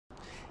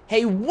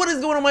Hey, what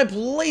is going on, my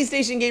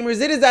PlayStation gamers?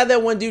 It is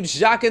that one dude,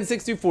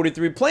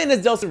 Shotgun6243, playing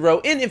as Delta Row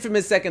in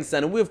Infamous Second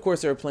Son, and we of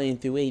course are playing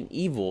through an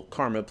evil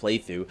Karma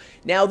playthrough.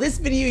 Now, this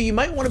video you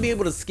might want to be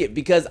able to skip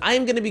because I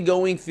am going to be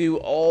going through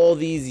all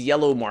these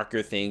yellow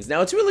marker things.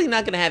 Now, it's really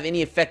not going to have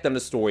any effect on the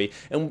story.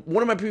 In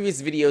one of my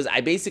previous videos, I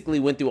basically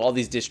went through all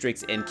these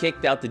districts and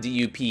kicked out the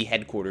DUP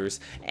headquarters,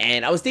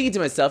 and I was thinking to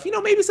myself, you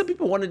know, maybe some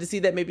people wanted to see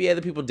that, maybe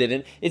other people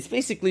didn't. It's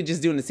basically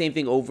just doing the same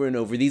thing over and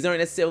over. These aren't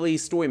necessarily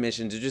story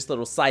missions, they're just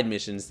little side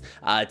missions.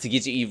 To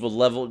get you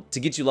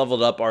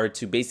leveled up, or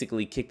to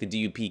basically kick the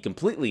DUP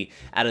completely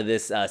out of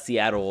this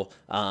Seattle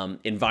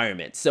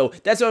environment. So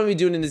that's what I'm gonna be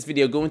doing in this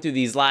video, going through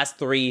these last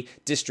 3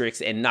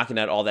 districts and knocking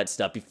out all that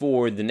stuff.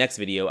 Before the next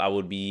video, I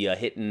will be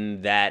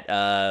hitting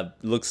that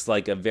looks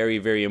like a very,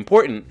 very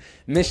important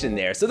mission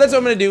there. So that's what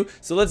I'm gonna do.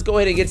 So let's go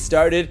ahead and get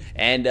started.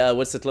 And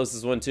what's the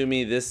closest one to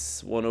me?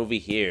 This one over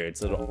here.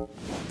 It's a little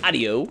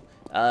audio.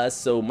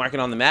 So mark it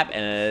on the map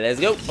and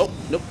let's go. Oh,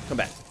 nope, come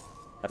back.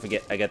 I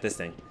forget, I got this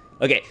thing.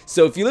 Okay,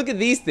 so if you look at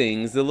these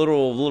things, the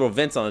little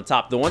vents on the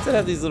top, the ones that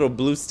have these little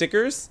blue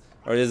stickers,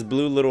 or this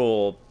blue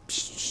little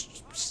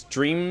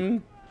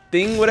stream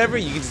thing, whatever,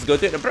 you can just go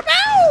through it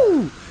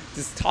and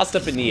just tossed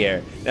up in the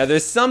air. Now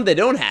there's some that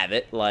don't have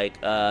it,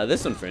 like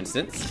this one for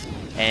instance,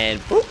 and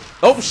boop.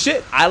 Oh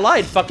shit, I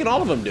lied, fucking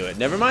all of them do it.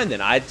 Never mind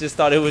then, I just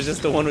thought it was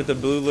just the one with the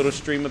blue little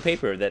stream of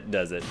paper that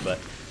does it, but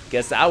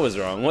guess I was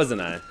wrong,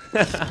 wasn't I?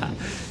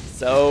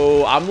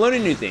 So I'm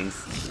learning new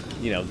things.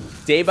 You know,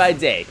 day by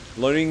day,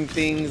 learning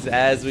things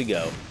as we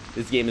go.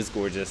 This game is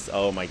gorgeous.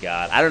 Oh my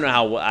god, I don't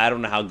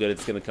know how good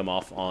it's gonna come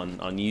off on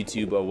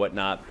YouTube or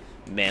whatnot.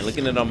 Man,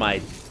 looking at it on my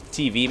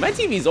TV. My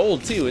TV's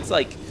old too. It's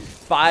like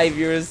 5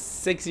 years,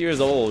 6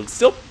 years old.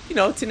 Still, you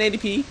know,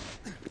 1080p.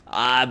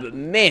 But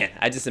man,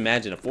 I just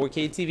imagine a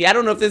 4K TV. I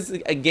don't know if this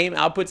a game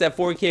outputs at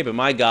 4K, but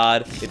my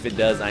god, if it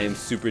does, I am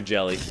super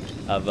jelly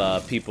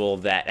of people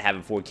that have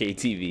a 4K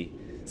TV.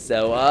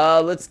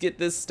 So let's get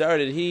this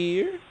started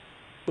here.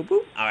 Boop,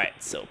 boop. All right,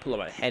 so pull up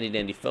my handy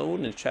dandy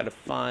phone and try to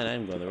find.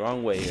 I'm going the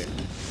wrong way here.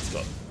 Let's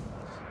go.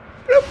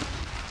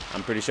 Bloop.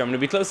 I'm pretty sure I'm gonna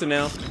be closer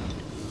now.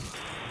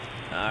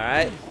 All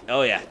right.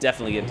 Oh yeah,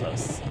 definitely getting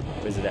close.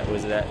 Where's it at?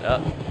 Where's it at?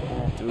 Oh,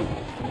 do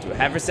I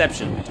have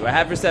reception? Do I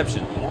have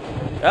reception?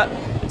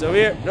 It's over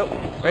here. Nope,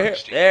 right here.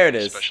 There it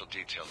is. Special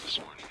detail this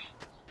morning.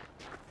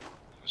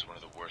 It was one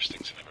of the worst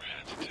things I've ever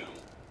had to do.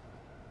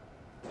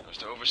 I was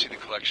to oversee the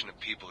collection of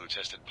people who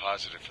tested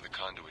positive for the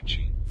conduit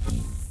gene.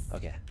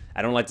 Okay,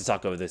 I don't like to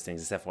talk over those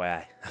things, it's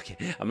FYI. Okay,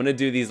 I'm gonna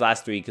do these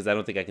last 3 because I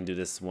don't think I can do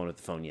this one with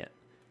the phone yet.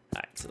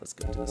 Alright, so let's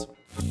go do this one.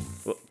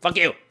 Whoa, fuck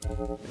you! Pull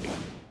them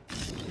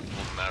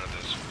out of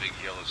those big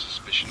yellow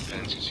suspicion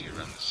pens you see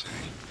around the city.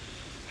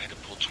 I had to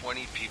pull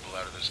 20 people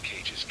out of those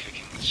cages,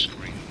 kicking and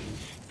screaming,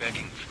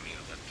 begging for me to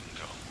let them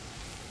go.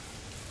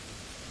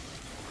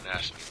 The woman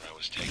asked me where I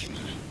was taking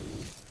her.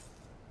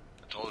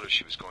 I told her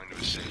she was going to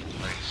a safe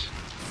place.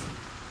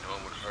 No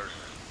one would hurt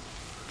her.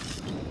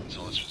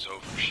 Until this was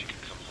over, she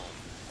could come home.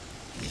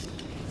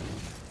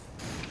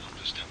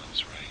 This time I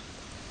was right.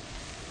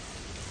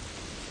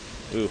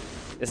 Ooh,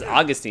 this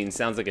Augustine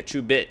sounds like a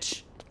true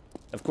bitch.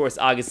 Of course,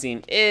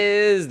 Augustine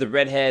is the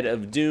redhead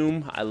of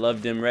doom. I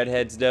love them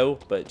redheads though,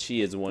 but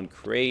she is one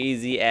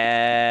crazy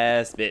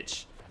ass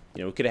bitch.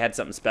 You know, we could have had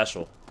something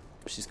special.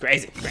 She's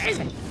crazy,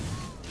 crazy.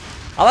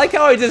 I like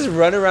how I just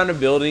run around a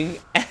building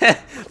and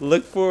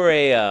look for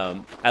a,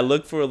 I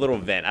look for a little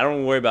vent. I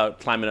don't worry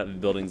about climbing up the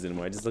buildings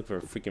anymore. I just look for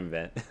a freaking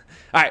vent.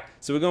 All right,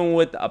 so we're going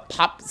with a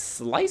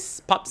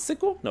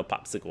popsicle? No,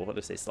 popsicle, what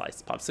did I say,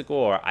 slice? Popsicle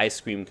or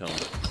ice cream cone?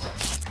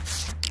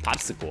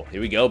 Popsicle,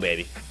 here we go,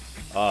 baby.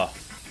 Oh,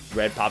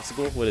 red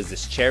popsicle, what is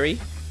this, cherry?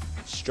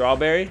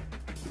 Strawberry?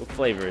 What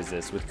flavor is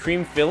this? With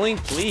cream filling?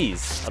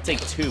 Please, I'll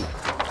take 2.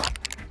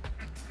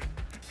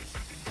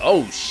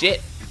 Oh,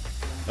 shit.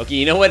 Okay,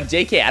 you know what,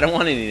 JK, I don't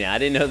want any now. I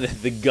didn't know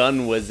that the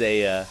gun was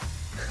a,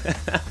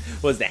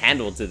 was the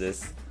handle to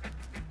this.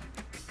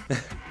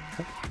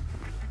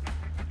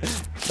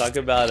 Talk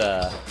about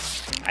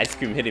ice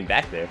cream hitting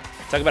back there.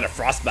 Talk about a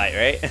frostbite,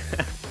 right?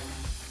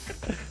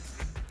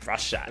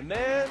 Frost shot. A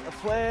man, a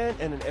plan,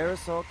 and an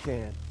aerosol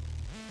can.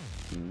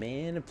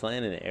 Man, a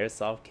plan, and an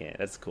aerosol can.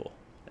 That's cool.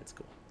 That's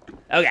cool.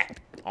 Okay,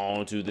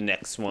 on to the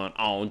next one.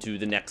 On to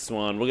the next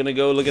one. We're gonna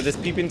go look at this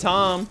peeping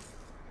Tom.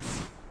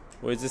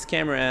 Where's this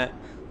camera at?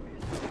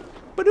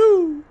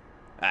 Badoo!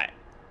 Alright.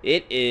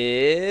 It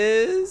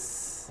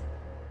is...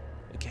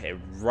 Okay,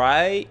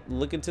 right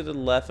looking to the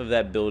left of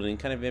that building,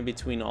 kind of in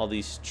between all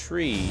these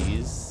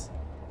trees.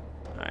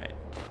 Alright.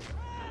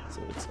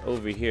 So it's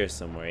over here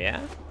somewhere,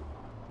 yeah?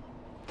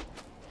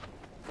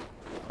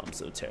 Oh, I'm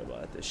so terrible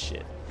at this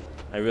shit.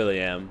 I really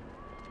am.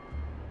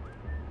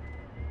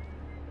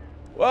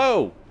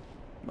 Whoa!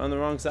 Am I on the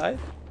wrong side?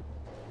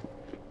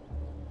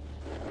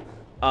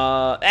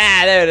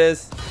 There it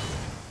is.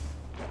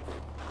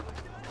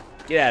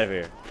 Get out of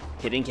here.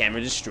 Hidden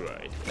camera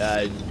destroyed.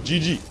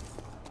 GG.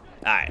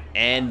 Alright,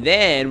 and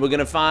then we're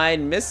gonna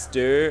find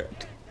Mr.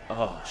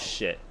 Oh,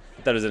 shit.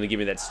 I thought it was gonna give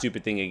me that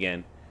stupid thing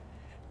again.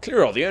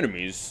 Clear all the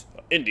enemies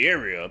in the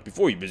area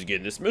before you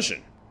begin this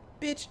mission.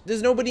 Bitch,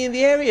 there's nobody in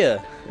the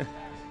area.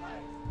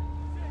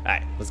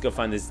 Alright, let's go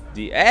find this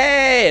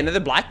Hey,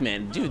 another black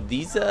man. Dude,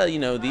 these you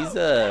know, these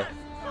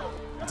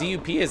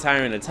DUP is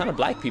hiring a ton of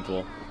black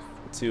people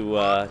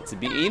to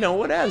be, you know,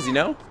 whatevs, you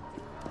know?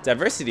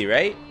 Diversity,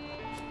 right?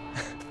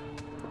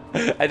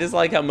 I just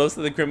like how most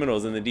of the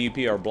criminals in the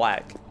DUP are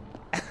black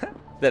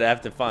that I have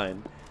to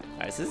find.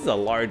 Alright, so this is a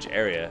large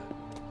area.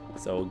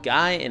 So,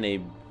 guy in a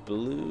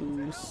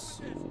blue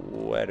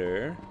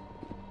sweater.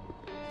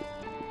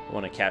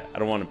 I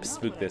don't want to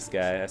spook this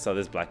guy. I saw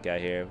this black guy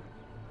here.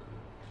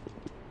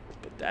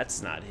 But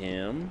that's not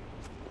him.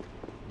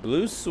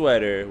 Blue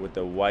sweater with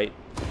the white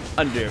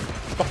under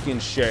fucking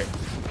shirt.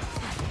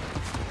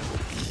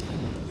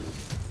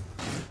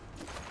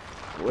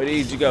 Where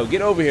did you go?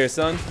 Get over here,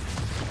 son.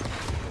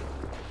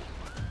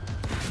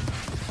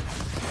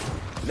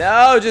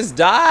 No, just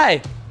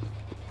die.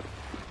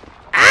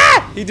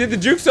 Ah! He did the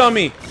jukes on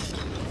me.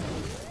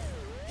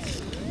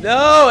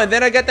 No, and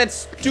then I got that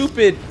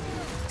stupid.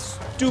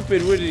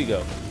 Where did he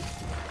go?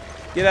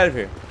 Get out of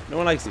here. No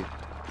one likes you.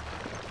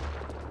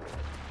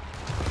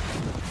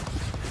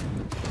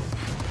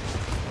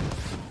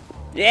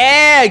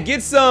 Yeah,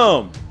 get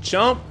some,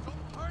 chump.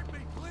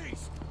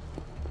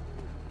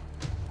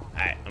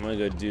 Alright, I'm gonna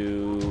go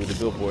do the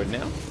billboard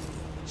now.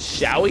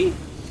 Shall we?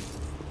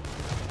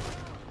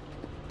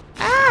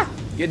 Ah!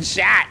 Getting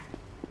shot.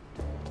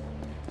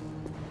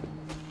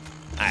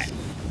 Alright.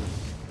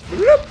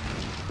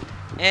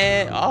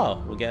 And,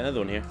 oh, we got another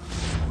one here.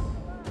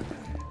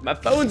 My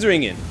phone's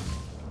ringing.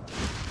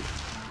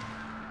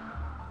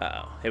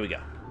 Uh-oh, here we go.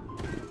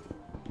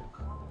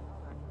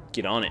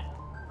 Get on it.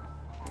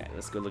 Okay,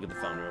 let's go look at the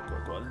phone real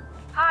quick. What?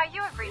 Hi,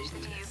 you have reached the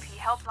DUP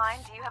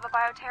helpline. Do you have a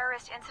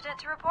bioterrorist incident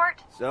to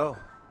report? So,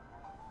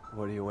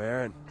 what are you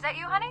wearing? Is that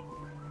you, honey?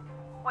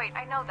 Wait,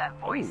 I know that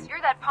voice. Ooh.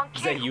 You're that punk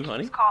Is kid that you, who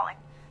honey? keeps calling.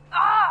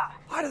 Ah!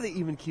 Why do they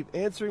even keep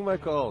answering my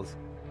calls?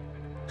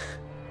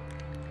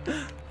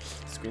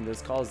 Screen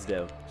those calls,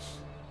 though.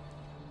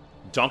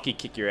 Donkey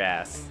kick your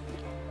ass.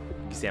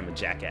 You say I'm a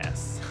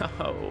jackass.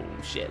 Oh,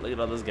 shit. Look at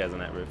all those guys on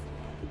that roof.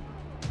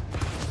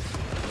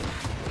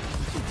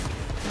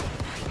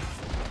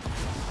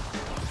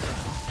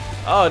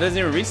 Oh, it doesn't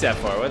even reach that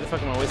far. Why the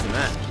fuck am I wasting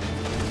that?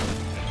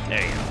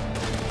 There you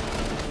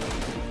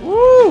go.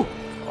 Woo!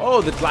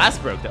 Oh, the glass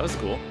broke. That was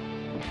cool.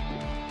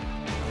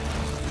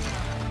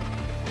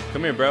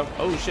 Come here, bro.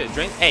 Oh, shit.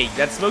 Drink. Hey,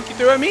 that smoke you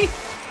threw at me?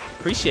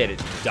 Appreciate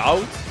it,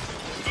 dog.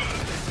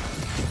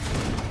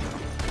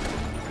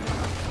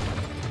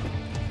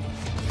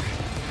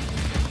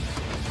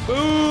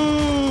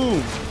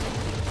 Boom!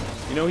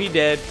 You know he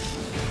dead.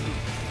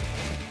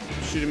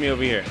 Shooting me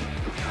over here.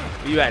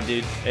 Where you at,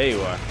 dude? There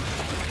you are.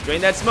 Drain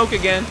that smoke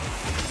again.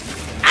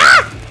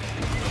 Ah!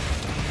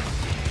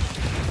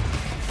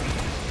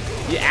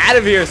 You out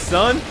of here,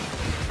 son.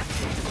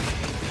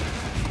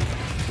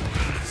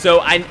 So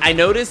I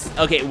noticed,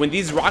 okay, when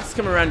these rocks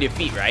come around your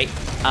feet, right?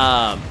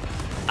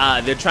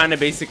 They're trying to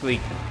basically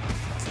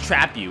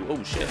trap you.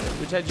 Oh shit!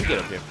 How'd you get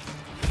up here?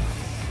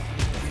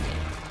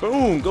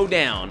 Boom! Go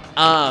down.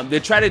 They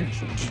try to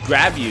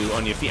grab you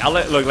on your feet.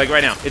 Look, like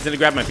right now, it's gonna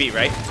grab my feet,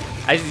 right?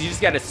 You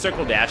just got to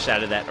circle dash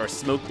out of that, or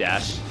smoke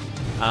dash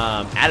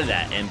out of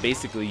that, and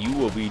basically you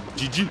will be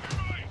GG.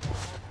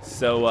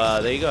 So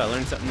there you go. I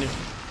learned something new.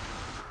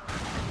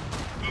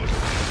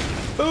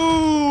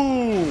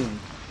 Boom!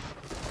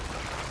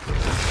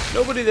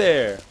 Nobody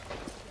there.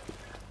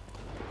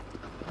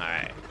 All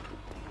right.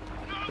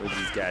 Where's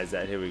these guys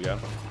at? Here we go.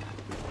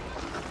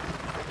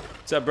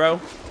 What's up, bro?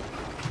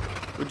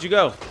 Where'd you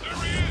go?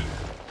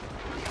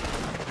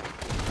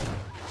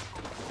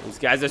 These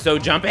guys are so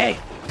jumpy.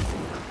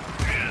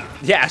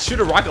 Yeah, shoot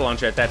a rocket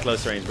launcher at that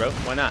close range, bro.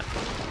 Why not?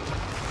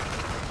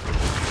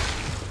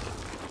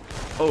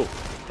 Oh,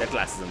 that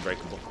glass is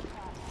unbreakable.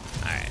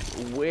 Alright,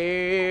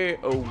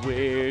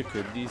 where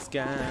could these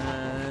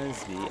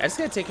guys be? I just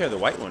gotta take care of the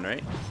white one,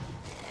 right?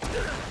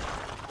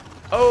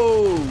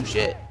 Oh,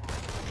 shit.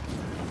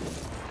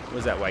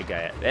 Where's that white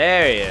guy at?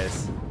 There he is.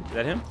 Is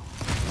that him?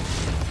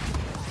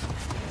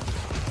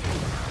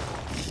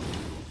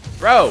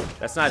 Bro,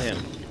 that's not him.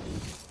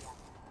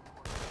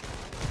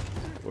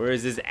 Where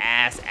is his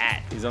ass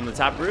at? He's on the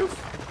top roof?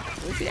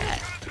 Where's he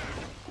at?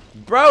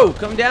 Bro,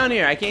 come down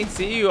here. I can't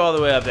see you all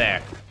the way up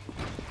there.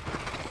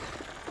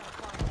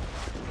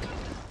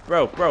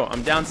 Bro,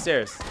 I'm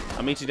downstairs.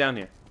 I'll meet you down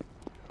here.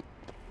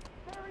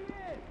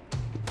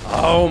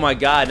 Oh my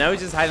god, now he's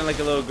just hiding like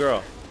a little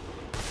girl.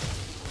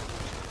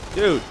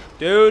 Dude.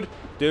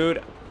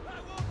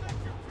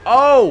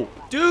 Oh,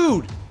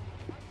 dude.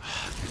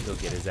 Go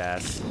get his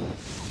ass.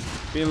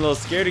 Being a little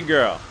scaredy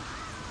girl.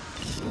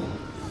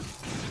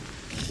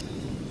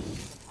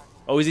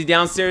 Oh, is he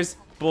downstairs?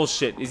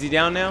 Bullshit. Is he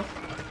down now?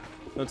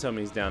 Don't tell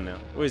me he's down now.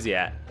 Where's he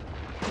at?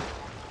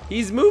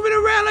 He's moving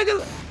around like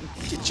a...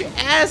 Get your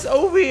ass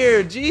over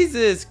here.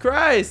 Jesus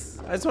Christ.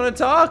 I just want to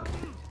talk.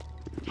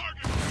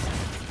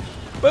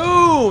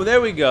 Boom. There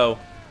we go.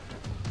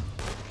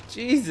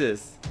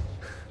 Jesus.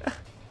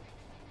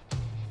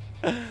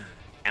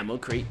 Ammo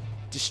crate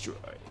destroyed.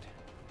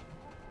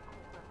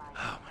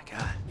 Oh my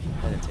god.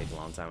 didn't take a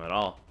long time at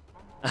all.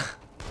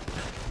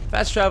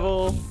 Fast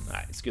travel.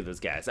 Alright, screw those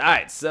guys.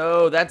 Alright,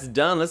 so that's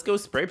done. Let's go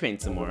spray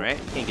paint some more, right?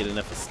 Can't get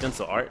enough of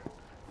stencil art.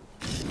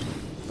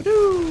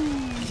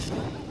 Woo-doo!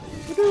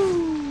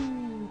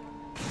 Woo-doo!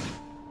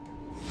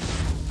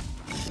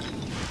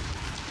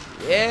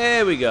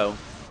 There we go.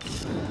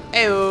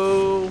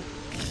 Ayo!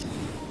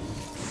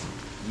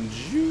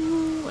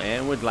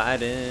 And we're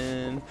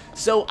gliding.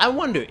 So I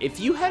wonder, if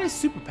you had a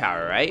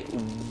superpower, right?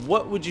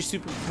 What would your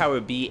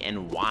superpower be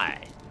and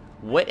why?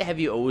 What have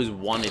you always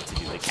wanted to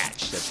do? The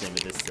catch. That's the name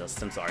of this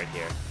stencil art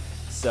here.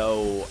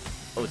 So,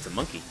 oh, it's a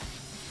monkey.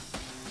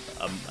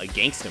 A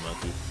gangster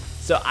monkey.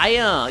 So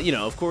I, you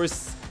know, of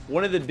course,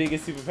 one of the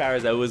biggest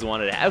superpowers I always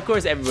wanted to have. Of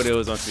course, everybody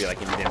always wants to be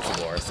like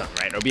invincible or something,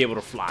 right? Or be able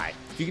to fly.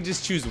 If you can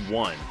just choose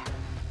one.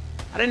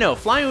 I don't know.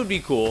 Flying would be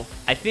cool.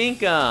 I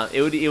think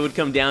it would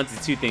come down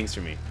to two things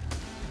for me.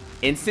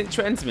 Instant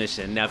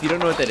transmission. Now, if you don't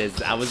know what that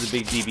is, I was a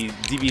big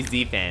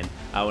DBZ fan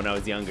when I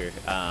was younger.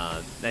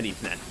 Not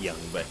young,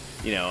 but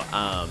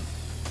a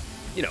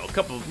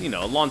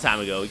long time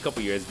ago, a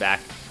couple years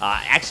back.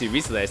 Actually,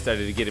 recently I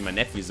started getting my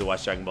nephews to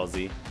watch Dragon Ball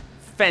Z.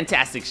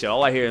 Fantastic show.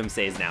 All I hear him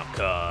say is now,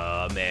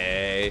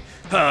 Kame,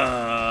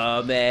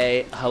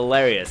 Kame.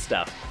 Hilarious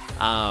stuff.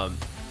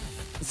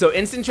 So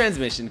instant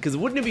transmission, because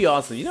wouldn't it be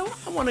awesome? You know,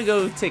 I want to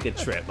go take a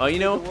trip. Oh, you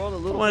know, I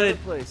want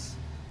to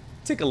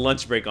take a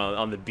lunch break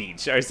on the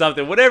beach or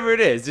something, whatever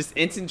it is. Just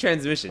instant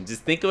transmission.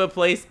 Just think of a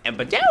place and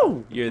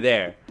ba-dow, you're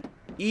there.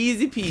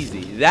 Easy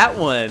peasy. That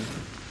one,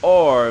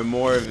 or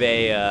more of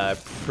a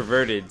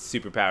perverted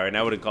superpower, and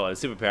I wouldn't call it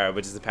a superpower,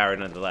 but just a power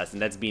nonetheless,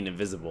 and that's being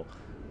invisible.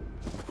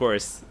 Of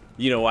course,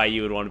 you know why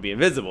you would want to be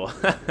invisible.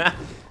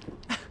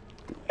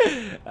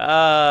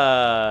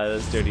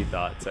 Those dirty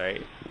thoughts,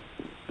 right?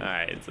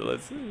 Alright, so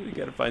we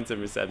gotta find some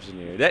reception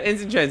here. That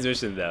instant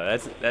transmission though,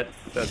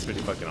 that's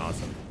pretty fucking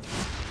awesome.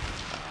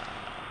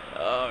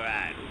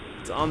 Alright,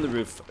 it's on the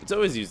roof. It's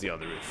always usually on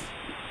the roof.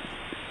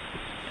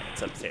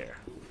 It's up there.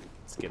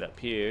 Let's get up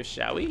here,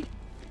 shall we?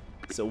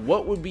 So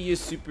what would be your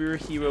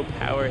superhero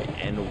power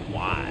and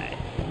why?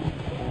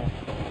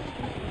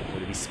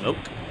 Would it be smoke?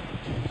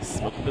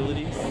 Smoke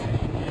abilities?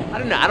 I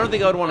don't know. I don't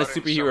think I would want a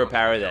superhero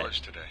power that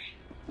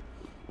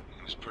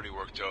He was pretty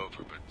worked over,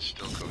 but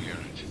still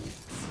coherent.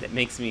 That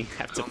makes me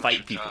have to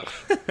fight people.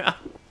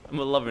 I'm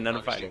a lover, not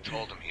a fighter. Augustine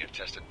told him he had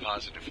tested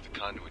positive for the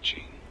conduit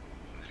gene,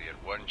 and that he had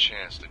one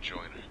chance to join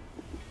her.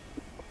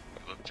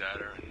 He looked at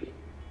her and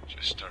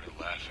just started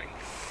laughing.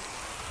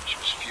 She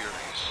was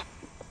furious.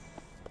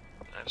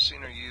 I've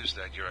seen her use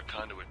that "you're a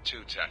conduit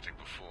too" tactic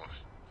before.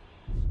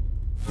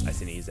 I've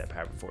seen her use that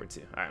power before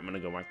too. Alright, I'm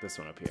gonna go mark this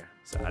one up here.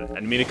 So I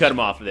didn't mean to cut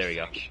him off, but there we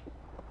go.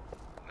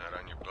 Not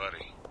on your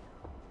buddy.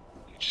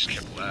 He just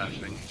kept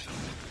laughing until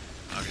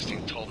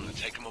Augustine told him to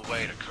take him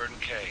away to Curtin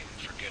K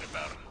and forget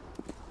about him.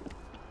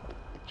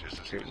 Just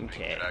as he was being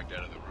dragged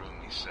out of the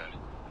room, he said,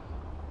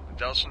 "When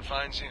Delson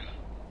finds you,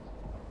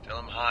 tell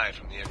him hi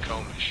from the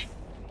Akomish."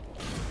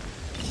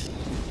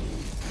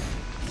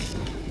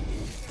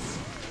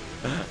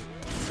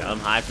 Tell him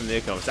hi from the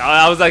Akomish.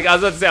 I was about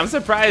to say, I'm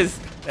surprised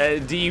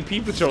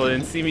DUP Patrol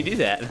didn't see me do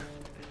that.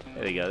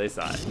 There they go, they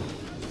saw it.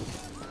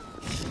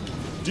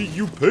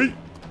 DUP!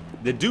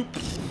 The dupe.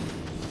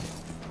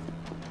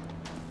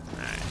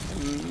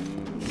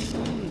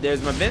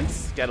 There's my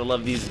vents. Gotta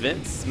love these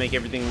vents. Make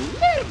everything a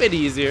little bit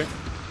easier.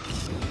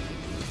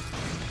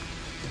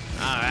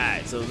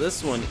 Alright, so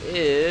this one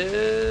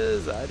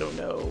is... I don't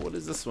know. What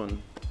is this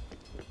one?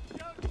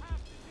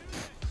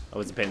 I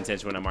wasn't paying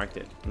attention when I marked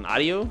it. An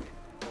audio?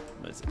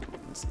 What is it?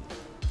 Let's see.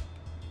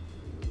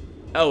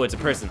 Oh, it's a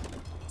person.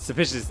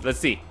 Suspicious. Let's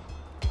see.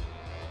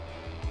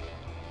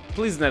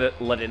 Please let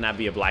it not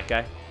be a black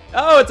guy.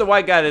 Oh, it's a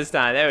white guy this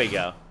time. There we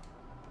go.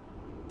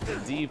 The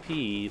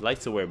DP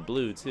likes to wear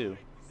blue, too.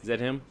 Is that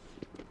him?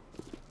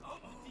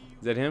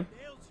 Is that him?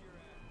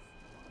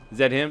 Is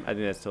that him? I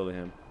think that's totally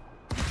him.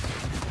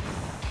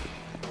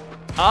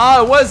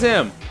 Ah, it was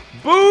him!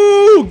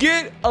 Boo!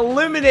 Get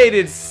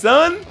eliminated,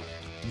 son!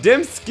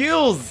 Dim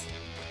skills!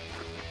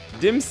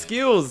 Dim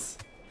skills!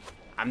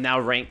 I'm now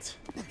ranked.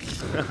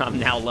 I'm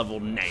now level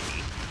 90.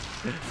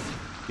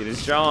 Getting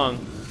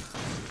strong.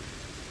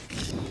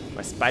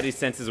 My spidey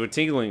senses were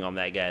tingling on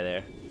that guy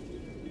there.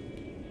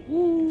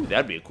 Woo,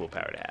 that'd be a cool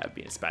power to have,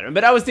 being Spider-Man.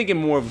 But I was thinking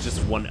more of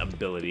just one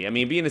ability. I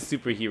mean, being a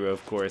superhero,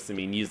 of course, I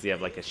mean, usually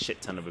have like a shit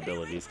ton of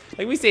abilities.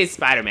 Like we say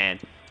Spider-Man,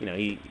 you know,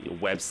 he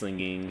web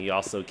slinging. He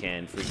also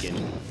can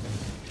freaking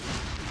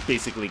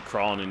basically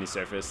crawl on any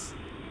surface.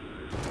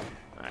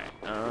 Alright,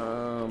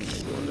 am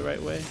I going the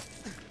right way?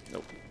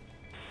 Nope.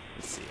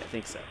 Let's see, I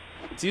think so.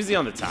 It's usually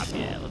on the top,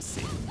 yeah, let's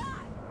see.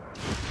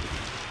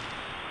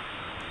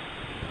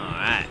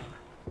 Alright.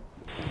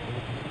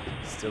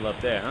 Still up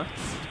there, huh?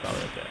 It's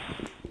probably up there.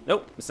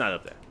 Nope, it's not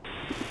up there.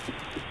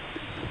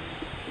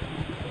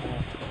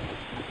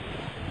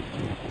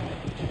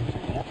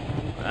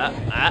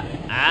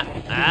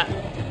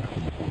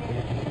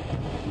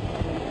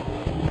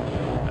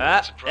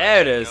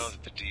 There it is. Know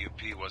that the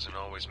DUP wasn't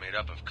always made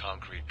up of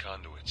concrete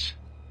conduits.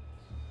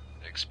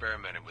 They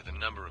experimented with a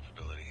number of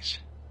abilities.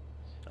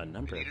 a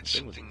number They of needed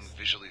something abilities.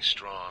 visually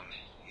strong,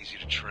 easy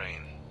to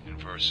train, and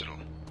versatile.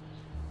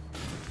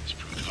 This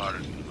proved harder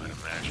than you might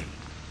imagine.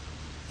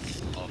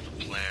 All of the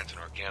plant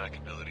and organic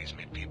abilities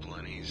made people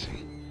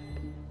uneasy.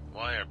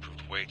 Wire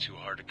proved way too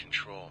hard to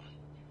control.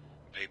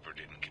 Paper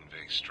didn't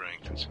convey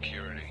strength and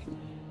security.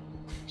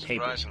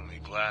 Paper. Surprisingly,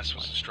 glass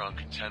was a strong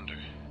contender,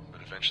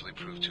 but eventually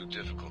proved too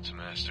difficult to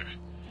master.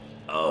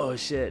 Oh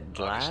shit,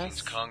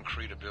 Augustine's glass?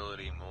 concrete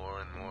ability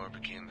more and more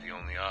became the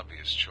only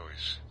obvious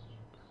choice.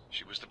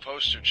 She was the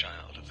poster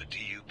child of the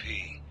DUP.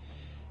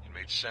 It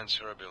made sense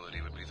her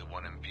ability would be the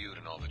one imbued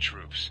in all the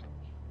troops.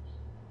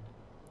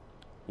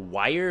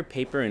 Wire,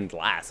 paper, and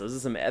glass. Those are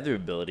some other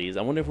abilities.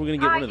 I wonder if we're gonna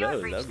get Hi, one of you have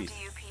those. reached That'd be... the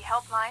DUP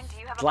helpline. Do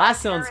you have a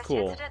Glass sounds bioterrorist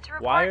cool. incident to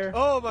report? Wire?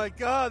 Oh my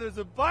god, there's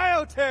a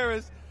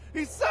bioterrorist!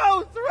 He's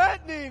so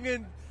threatening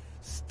and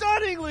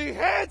stunningly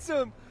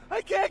handsome!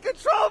 I can't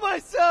control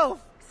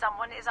myself!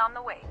 Someone is on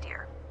the way,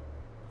 dear.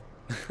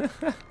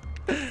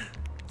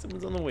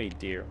 Someone's on the way,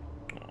 deer.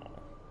 Aw,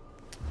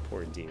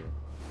 poor deer.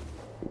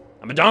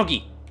 I'm a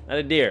donkey, not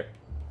a deer.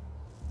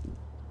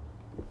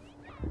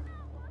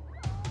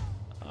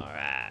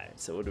 Alright,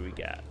 so what do we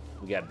got?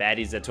 We got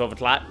baddies at 12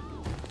 o'clock.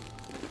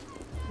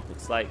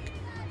 Looks like.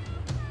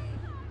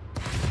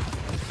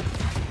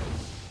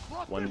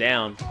 One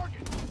down.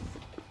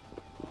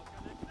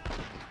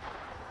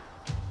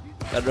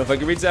 I don't know if I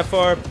can reach that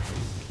far.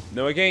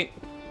 No, I can't.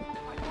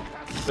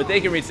 But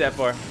they can reach that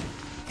far.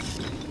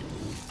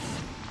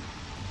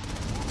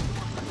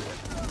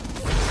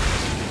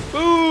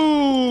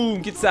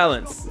 Boom! Get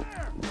silence.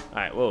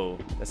 Alright, whoa.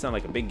 That sounded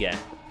like a big guy.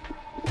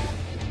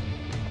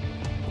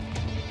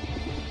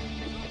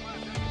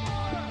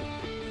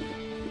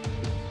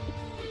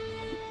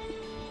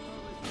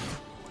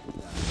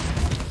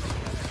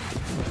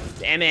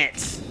 Damn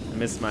it! I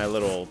missed my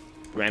little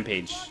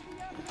rampage.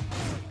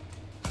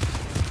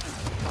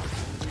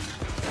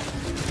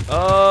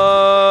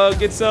 Oh,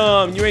 get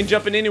some. You ain't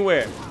jumping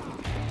anywhere.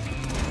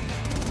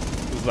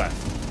 Who's left?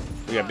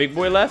 We got big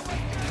boy left?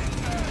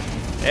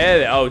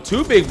 Yeah, oh,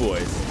 two big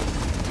boys.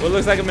 Well, it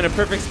looks like I'm in a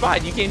perfect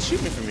spot. You can't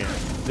shoot me from here.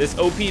 This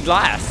OP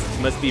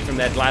glass must be from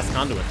that glass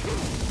conduit.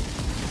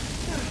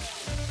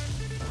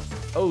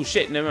 Oh,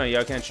 shit. Never mind.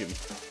 Y'all can't shoot me.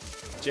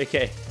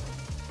 JK.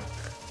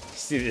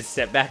 Just need to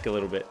step back a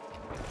little bit.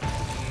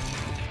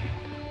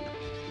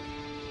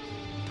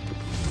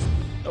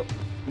 Oh,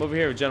 I'm over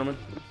here, gentlemen.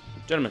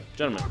 Gentlemen,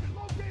 gentlemen.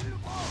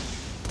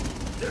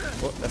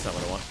 Oh, that's not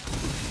what I want.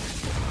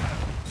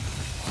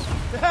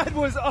 That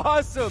was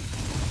awesome!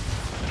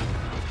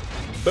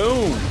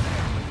 Boom!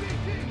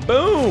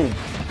 Boom!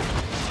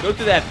 Go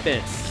through that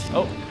fence.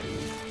 Oh.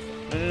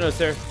 No,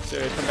 sir.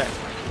 Sir, come back.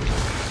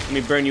 Let me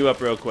burn you up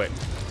real quick.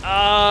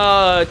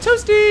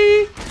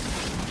 Toasty!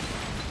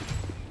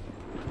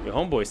 Your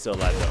homeboy's still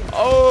alive, though.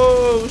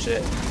 Oh,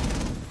 shit.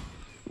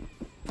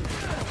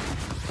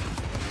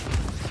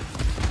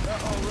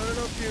 Uh-oh, running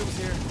on fumes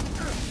here.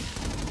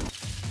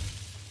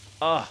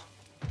 Ah.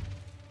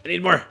 I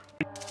need more.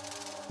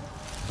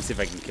 Let's see if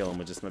I can kill him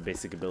with just my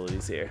basic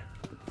abilities here.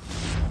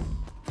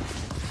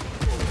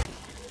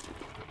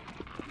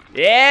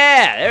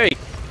 Yeah! There we go.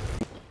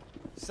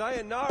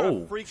 Sayonara,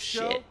 Oh, freak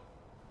shit. show.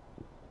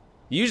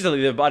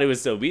 Usually the body would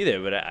still be there,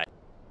 but I...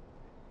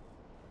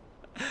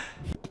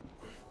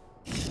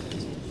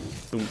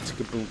 Boom,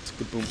 ticka boom,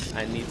 ticka boom.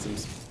 I need some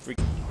freak...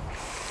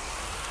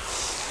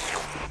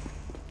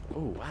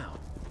 Oh, wow.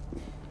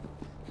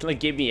 It like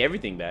gave me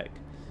everything back.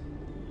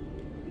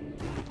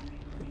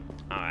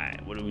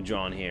 Alright, what are we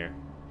drawing here?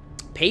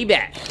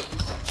 Payback!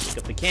 Pick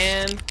up the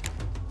can.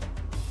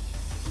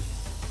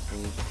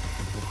 Boom, boom,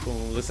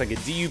 boom. Looks like a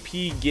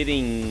DUP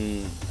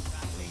getting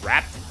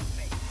wrapped.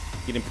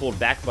 Getting pulled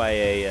back by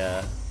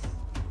a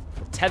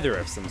tether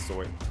of some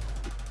sort.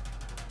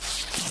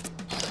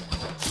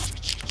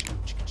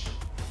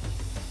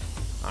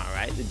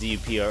 Alright, the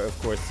DUP are,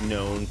 of course,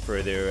 known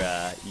for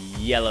their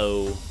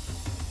yellow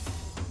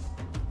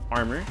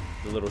armor.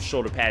 The little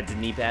shoulder pads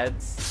and knee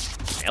pads.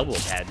 Elbow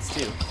pads,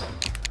 too.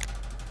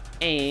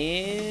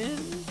 And...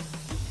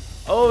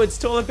 oh, it's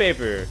toilet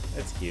paper.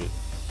 That's cute.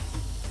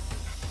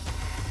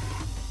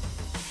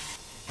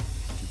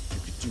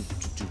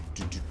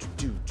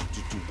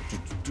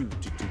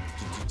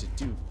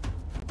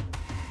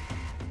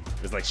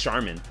 It's like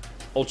Charmin.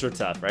 Ultra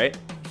tough, right?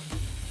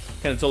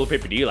 What kind of toilet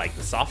paper do you like?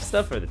 The soft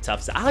stuff or the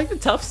tough stuff? I like the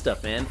tough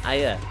stuff, man.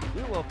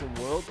 You're welcome,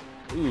 world.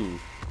 Ooh.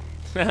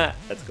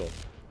 That's cool.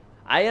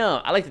 I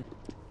like to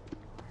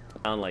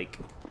sound like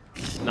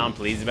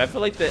non-pleasing, but I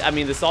feel like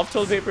the soft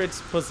toilet paper, it's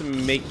supposed to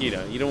make, you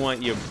don't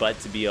want your butt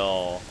to be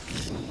all,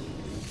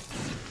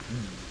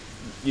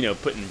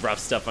 putting rough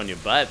stuff on your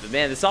butt, but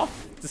man, the soft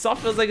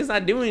feels like it's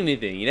not doing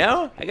anything,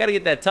 I gotta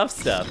get that tough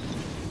stuff.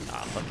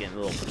 Ah, fucking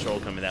little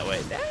patrol coming that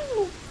way.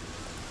 No!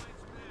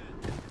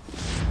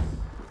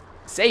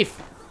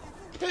 Safe!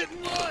 Hit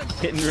and run!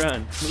 Hit and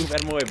run. Move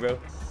out of my way, bro.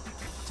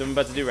 That's what I'm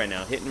about to do right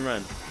now. Hit and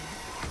run.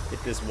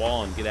 Hit this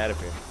wall and get out of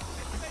here.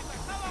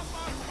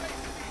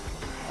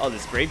 Oh, the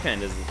spray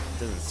can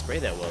doesn't spray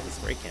that well. The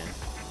spray can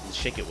doesn't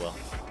shake it well.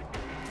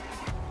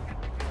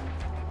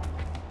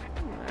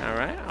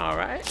 Alright,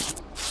 alright.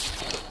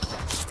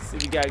 See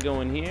what we got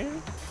going here.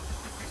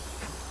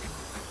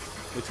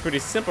 Looks pretty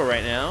simple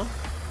right now.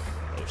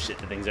 Oh shit,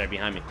 the thing's right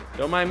behind me.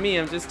 Don't mind me,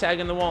 I'm just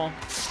tagging the wall.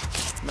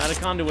 I'm not a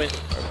conduit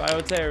or a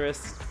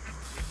bioterrorist.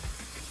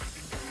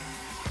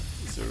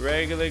 Just a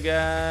regular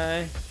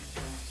guy.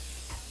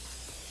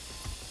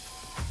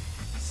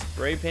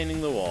 Spray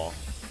painting the wall.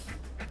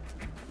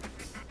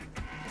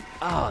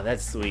 Oh,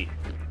 that's sweet.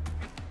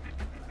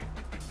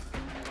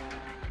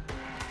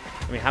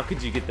 I mean, how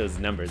could you get those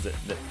numbers?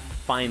 The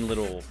fine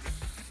little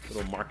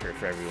marker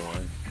for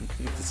everyone.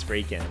 It's a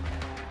spray can.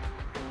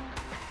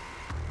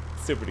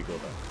 Still pretty cool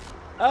though.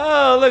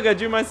 Oh, look, I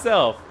drew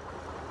myself.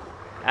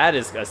 That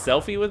is a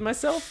selfie with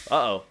myself?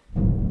 Uh-oh.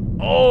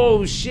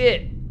 Oh,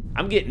 shit.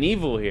 I'm getting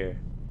evil here.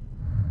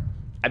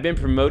 I've been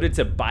promoted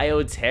to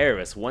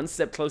bioterrorist. One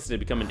step closer to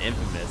becoming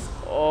infamous.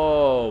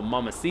 Oh,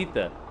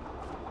 mamacita.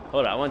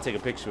 Hold on, I want to take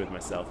a picture with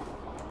myself.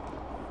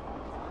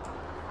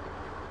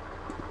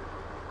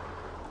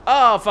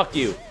 Oh, fuck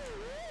you.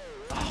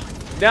 Oh,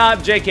 nah,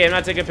 JK, I'm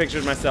not taking a picture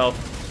of myself.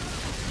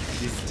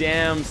 These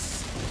damn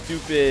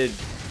stupid...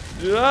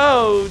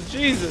 Oh,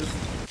 Jesus.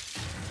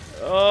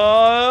 Oh,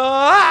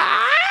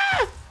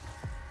 ah!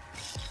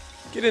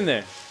 Get in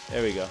there.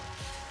 There we go.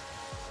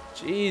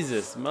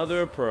 Jesus,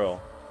 mother of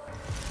pearl.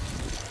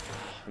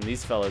 And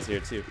these fellas here,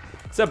 too.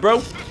 What's up,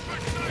 bro?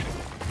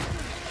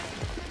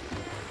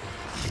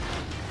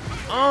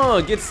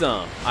 Oh, get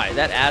some. Alright,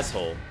 that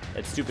asshole.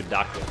 That stupid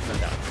doctor. Not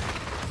that one.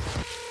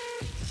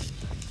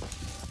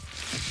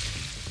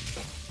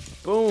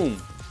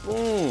 Boom.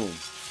 Boom.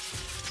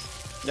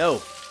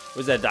 No.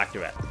 Where's that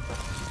doctor at?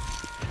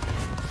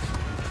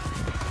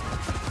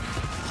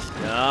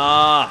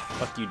 Ah,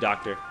 fuck you,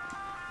 doctor.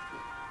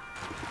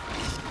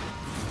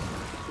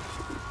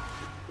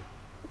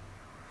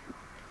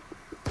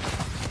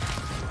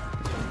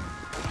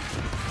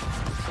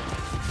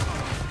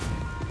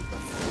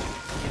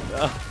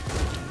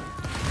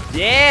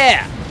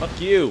 Yeah!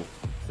 Fuck you.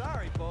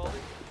 Sorry, Baldy.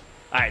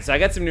 Alright, so I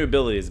got some new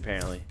abilities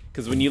apparently.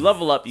 Because when you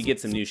level up, you get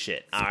some new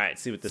shit. Alright,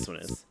 see what this one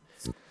is.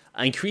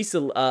 Increase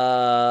can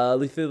I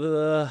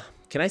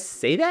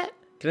say that?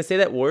 Can I say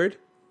that word?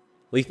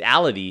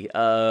 Lethality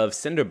of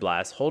Cinder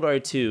Blast. Hold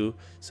R2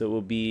 so it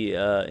will be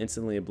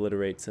instantly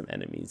obliterate some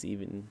enemies,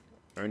 even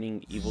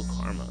earning evil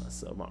karma.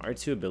 So my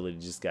R2 ability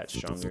just got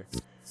stronger.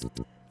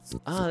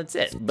 Ah, that's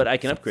it. But I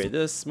can upgrade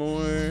this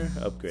more,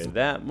 upgrade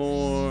that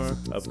more,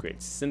 upgrade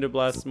Cinder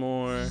Blast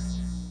more.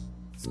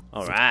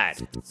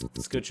 Alright.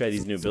 Let's go try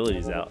these new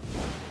abilities out.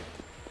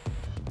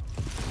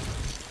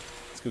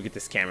 Let's go get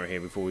this camera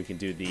here before we can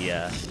do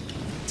the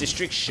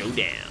District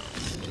Showdown.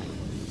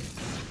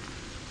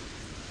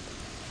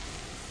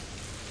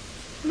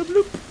 Bloop,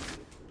 bloop.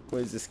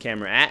 Where's this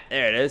camera at?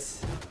 There it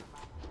is.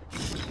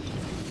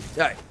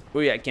 Alright,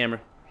 where you at, camera?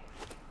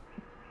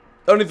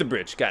 Underneath the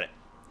bridge, got it.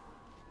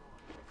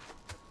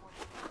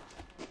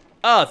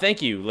 Oh,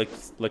 thank you.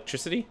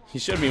 Electricity? You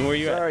showed me where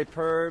you at. Sorry,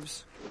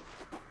 pervs.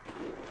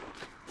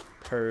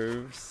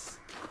 Pervs.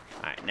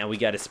 Alright, now we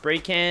got a spray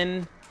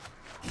can.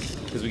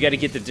 Because we got to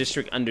get the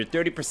district under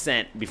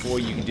 30% before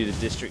you can do the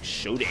district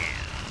showdown.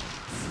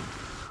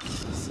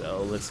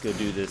 So let's go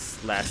do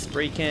this last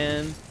spray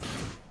can.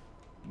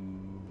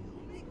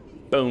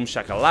 Boom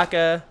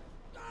shakalaka.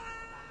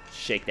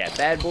 Shake that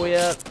bad boy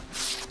up.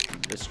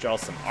 Let's draw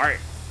some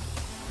art.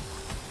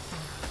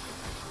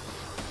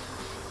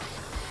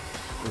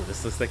 Ooh,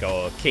 this looks like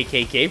a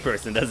KKK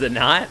person, does it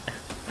not?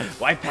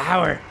 White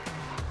power.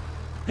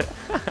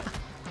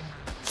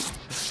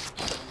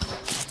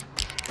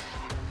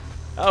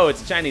 Oh,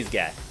 it's a Chinese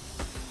guy.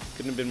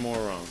 Couldn't have been more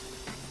wrong.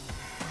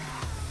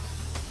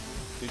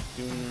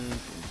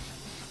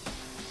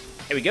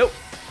 Here we go.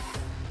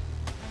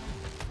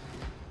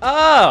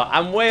 Oh,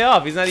 I'm way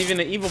off. He's not even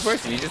an evil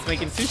person. He's just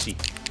making sushi.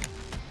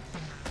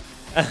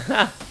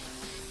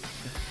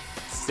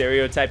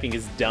 Stereotyping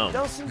is dumb.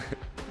 Nelson,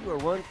 you are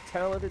one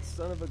talented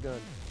son of a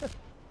gun.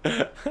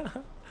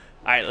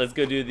 Alright, let's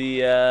go do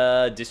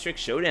the District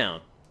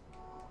Showdown.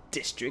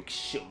 District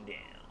Showdown.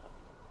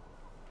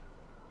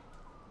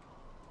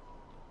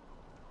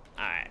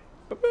 Alright.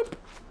 Boop, boop.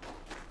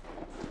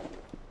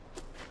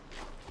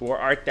 Where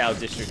art thou,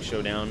 District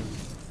Showdown?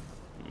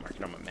 I'm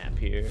marking on my map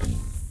here.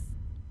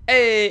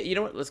 Hey, you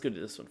know what? Let's go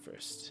do this one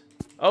first.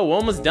 Oh, we're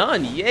almost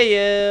done.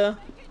 Yeah.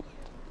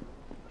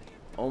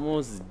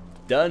 Almost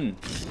done.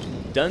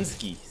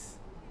 Dunskies.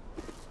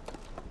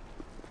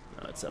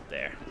 Oh, it's up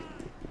there.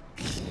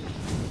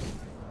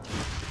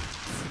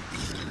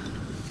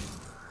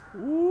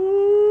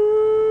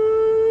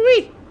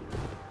 Woo-wee!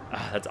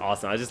 Ah, that's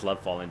awesome. I just love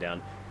falling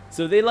down.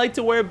 So they like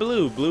to wear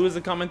blue. Blue is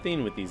a common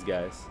theme with these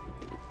guys.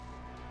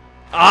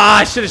 Ah,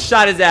 I should have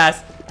shot his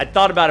ass. I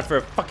thought about it for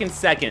a fucking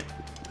second.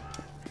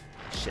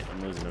 Shit,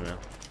 I'm losing him now.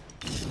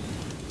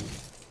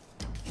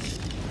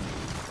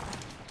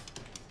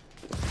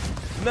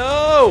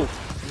 No!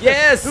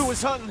 Yes! Who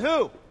was hunting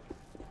who?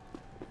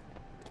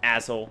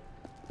 Asshole.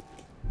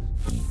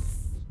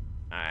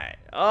 Alright.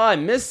 Oh, I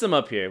missed him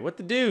up here. What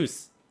the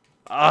deuce?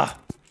 Ah,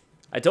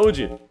 I told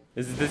you.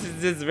 This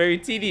is very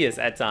tedious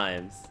at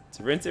times. It's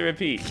rinse and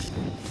repeat.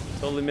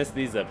 Totally missed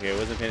these up here.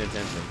 Wasn't paying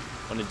attention.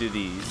 Want to do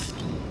these.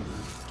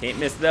 Can't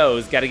miss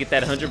those. Got to get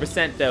that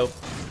 100% though.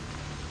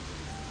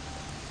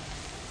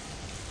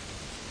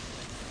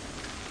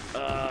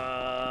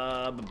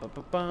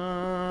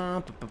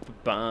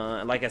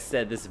 Like I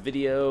said, this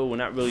video, we're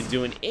not really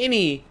doing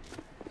any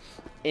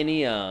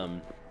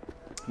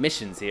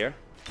missions here.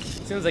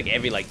 Seems like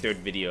every third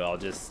video I'll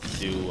just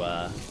do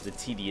the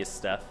tedious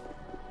stuff,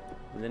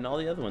 and then all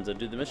the other ones I'll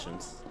do the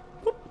missions.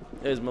 Whoop.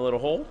 There's my little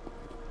hole.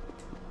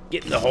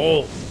 Get in the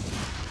hole.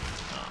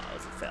 Oh,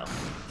 as it fell.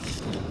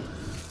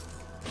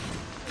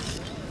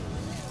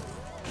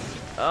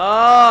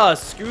 Ah,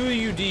 screw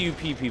you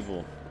DUP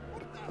people.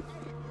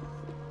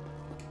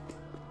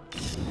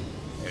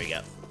 There we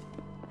go.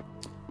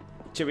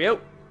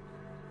 Cheerio.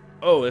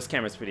 Oh, this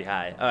camera's pretty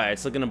high. All right,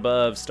 it's looking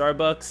above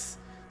Starbucks,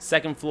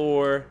 second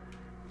floor,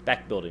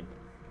 back building.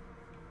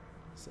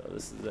 So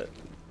this is it.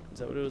 Is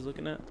that what it was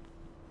looking at?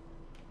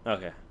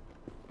 Okay.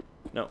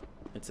 No,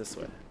 it's this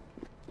way.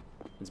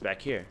 It's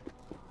back here.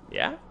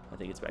 Yeah? I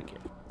think it's back here.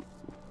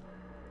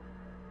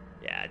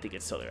 Yeah, I think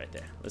it's totally right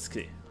there. Let's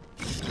see.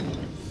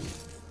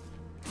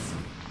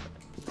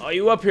 Are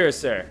you up here,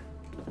 sir?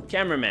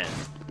 Cameraman.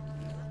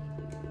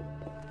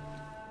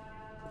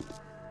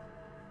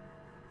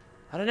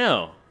 I don't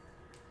know.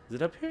 Is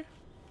it up here?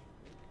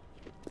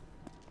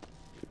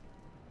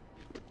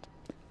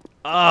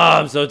 Oh,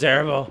 I'm so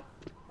terrible.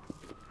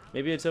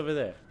 Maybe it's over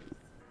there.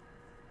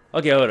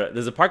 Okay, hold on.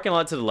 There's a parking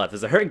lot to the left.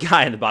 There's a hurt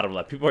guy in the bottom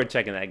left. People are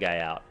checking that guy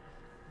out.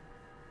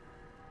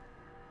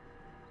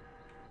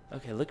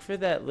 Okay, look for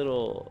that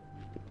little...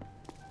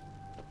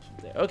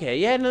 Okay,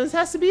 yeah, no, this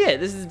has to be it.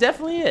 This is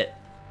definitely it.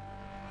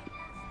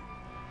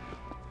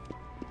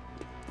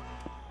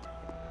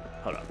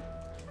 Hold on.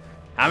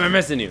 How am I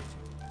missing you?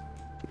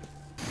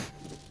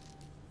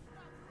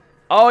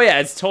 Oh, yeah,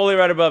 it's totally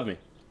right above me.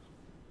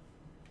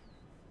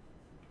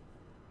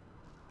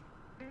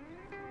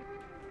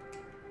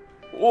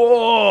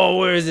 Whoa,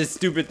 where is this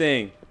stupid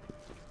thing?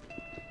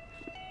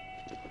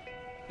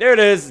 There it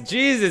is.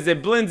 Jesus,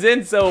 it blends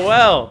in so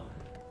well.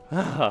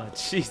 Oh,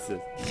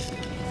 Jesus.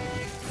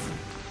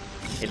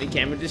 Hidden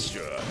camera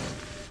destroyed.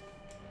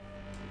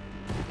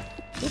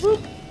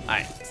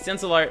 Alright,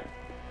 stencil art.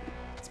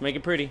 Let's make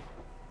it pretty.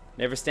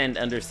 Never stand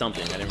under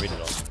something. I didn't read it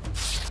all.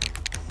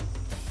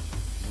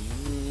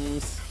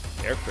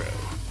 Scarecrow.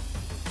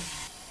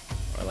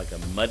 Or like a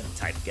mud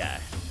type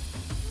guy.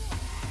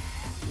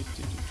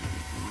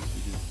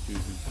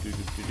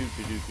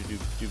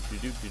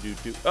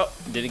 Oh,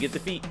 didn't get the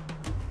feet.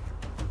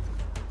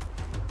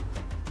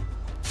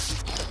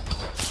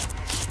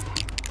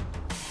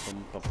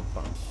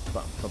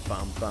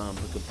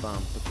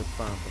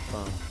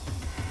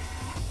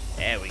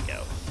 There we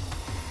go.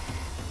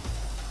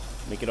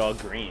 Make it all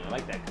green. I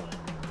like that color.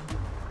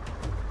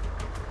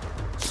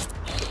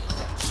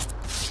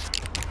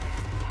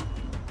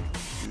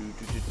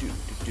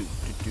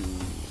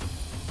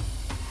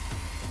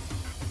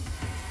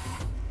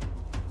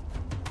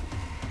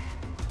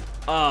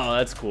 Oh,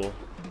 that's cool.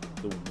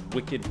 The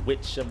Wicked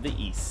Witch of the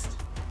East.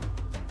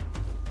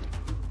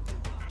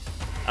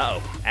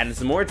 Uh-oh, adding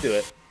some more to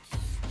it.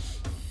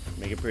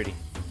 Make it pretty.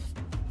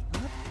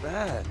 Not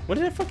bad. What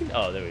did I fucking...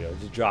 Oh, there we go.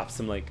 Just drop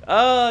some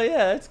Oh,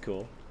 yeah, that's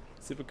cool.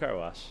 Super car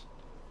wash.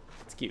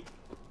 It's cute.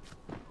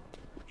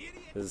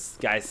 This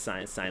guy's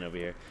sign over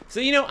here. So,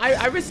 you know,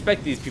 I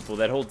respect these people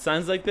that hold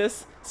signs like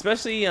this.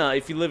 Especially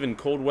if you live in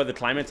cold weather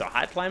climates or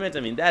hot climates.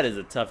 I mean, that is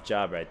a tough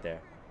job right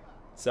there.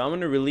 So I'm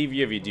going to relieve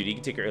you of your duty. You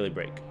can take an early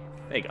break.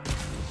 There you go.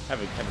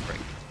 Have a break.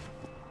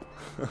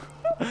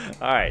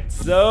 Alright,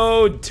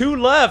 so 2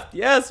 left.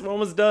 Yes, we're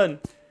almost done.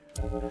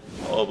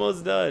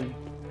 Almost done.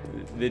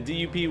 The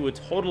DUP would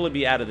totally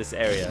be out of this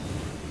area.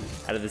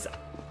 Out of this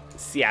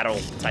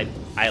Seattle-type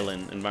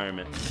island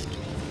environment.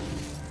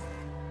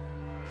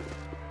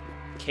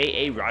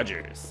 K.A.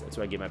 Rogers. That's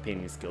where I get my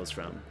painting skills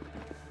from.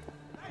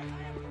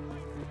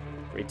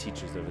 Great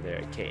teachers over there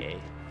at K.A.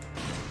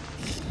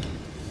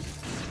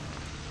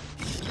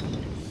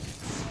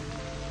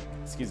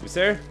 Excuse me,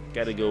 sir.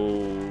 Gotta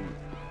go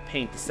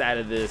paint the side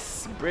of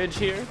this bridge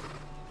here.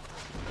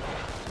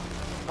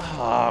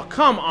 Oh,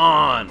 come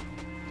on.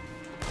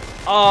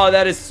 Oh,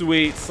 that is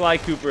sweet. Sly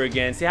Cooper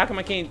again. See, how come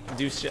I can't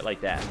do shit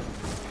like that?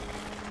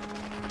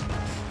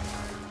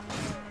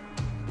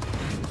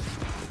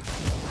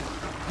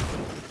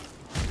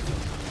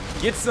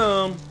 Get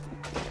some.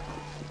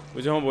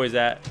 Where's your homeboys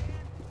at?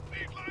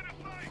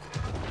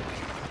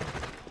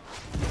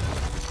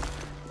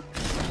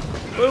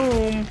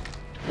 Boom.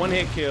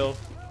 1-hit kill.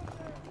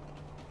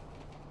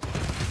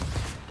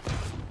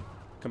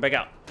 Come back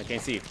out. I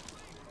can't see you.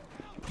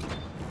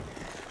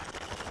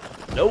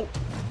 Nope.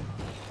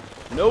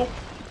 Nope.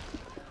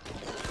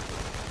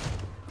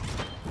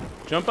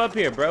 Jump up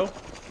here, bro.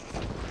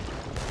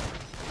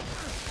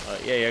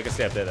 Yeah, I can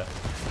stay up there, though.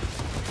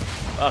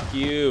 Fuck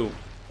you.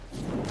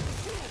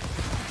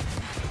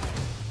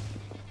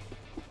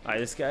 Alright,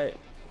 this guy...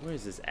 Where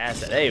is this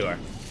ass at? There you are.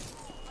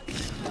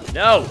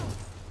 No!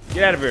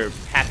 Get out of here,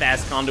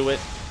 half-ass conduit.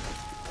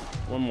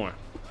 One more.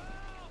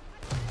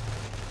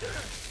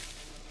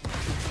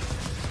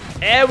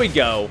 There we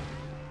go.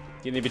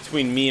 Getting in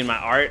between me and my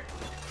art.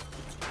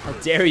 How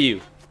dare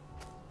you?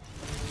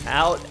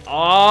 Out.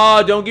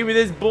 Oh, don't give me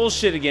this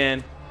bullshit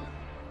again.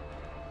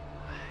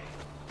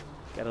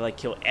 Gotta like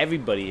kill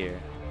everybody here.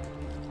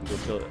 Go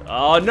kill it.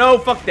 Oh no,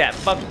 fuck that.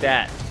 Fuck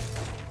that.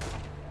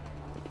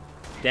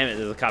 Damn it,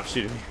 there's a cop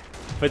shooting me.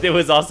 But there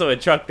was also a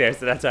truck there,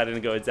 so that's why I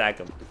didn't go attack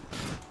him.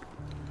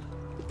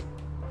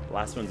 The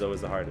last one's always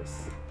the hardest.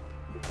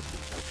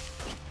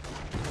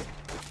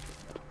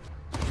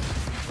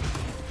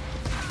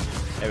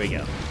 There we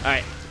go.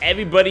 Alright,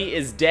 everybody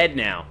is dead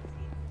now.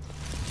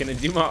 Can I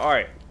do my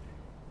art?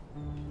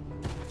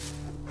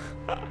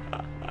 Of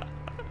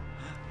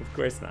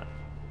course not.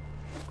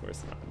 Of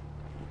course not.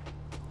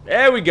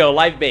 There we go,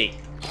 live bait.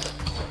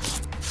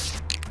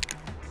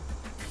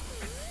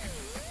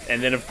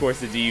 And then of course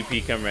the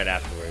DUP come right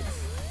afterwards.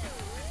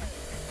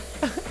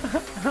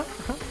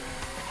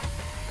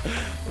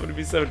 I'm gonna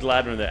be so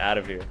glad when they're out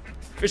of here.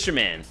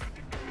 Fisherman,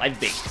 live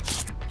bait.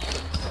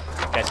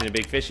 Catching a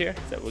big fish here?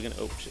 Is that what we're gonna?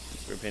 Oh shit!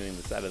 We're painting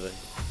the side of the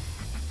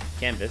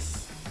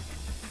canvas.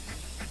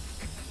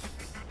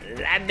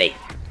 Live bait.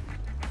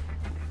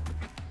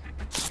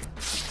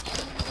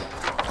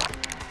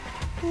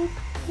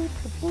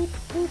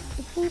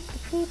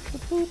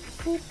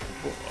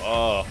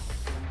 Oh.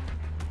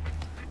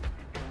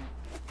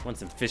 Want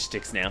some fish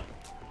sticks now.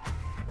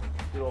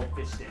 Good old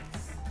fish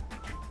sticks.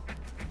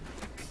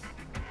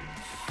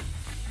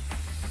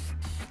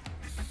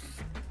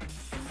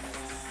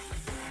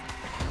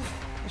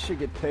 I should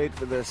get paid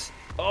for this.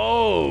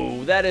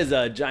 Oh, that is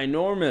a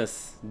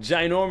ginormous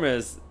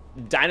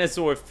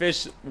dinosaur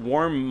fish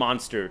worm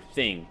monster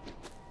thing.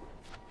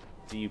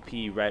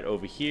 DUP right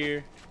over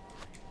here.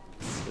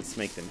 Let's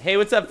make them. Hey,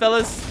 what's up,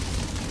 fellas?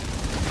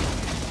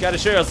 Gotta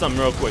show you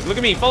something real quick. Look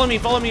at me. Follow me.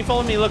 Follow me.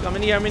 Follow me. Look, I'm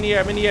in the air. I'm in the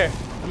air. I'm in the air.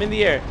 I'm in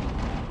the air.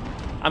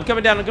 I'm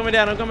coming down. I'm coming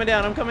down. I'm coming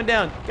down. I'm coming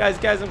down. Guys,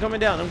 I'm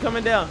coming down. I'm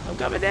coming down. I'm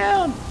coming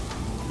down.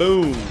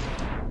 Boom.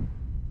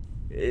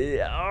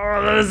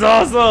 Oh, that is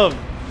awesome.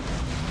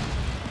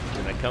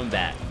 And I come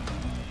back.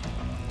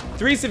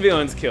 3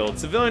 civilians killed,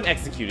 civilian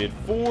executed,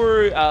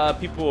 4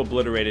 people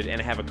obliterated,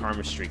 and I have a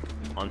karma streak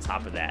on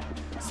top of that.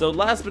 So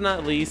last but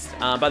not least,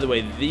 by the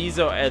way, these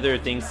are other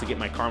things to get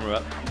my karma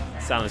up.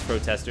 Silence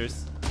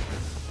protesters.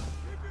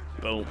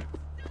 Boom.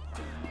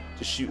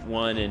 Just shoot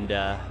one and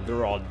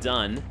they're all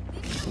done.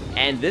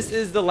 And this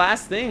is the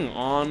last thing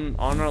on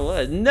our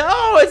list.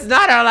 No, it's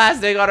not our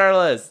last thing on our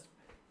list.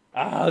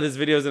 Oh, this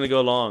video is gonna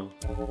go long.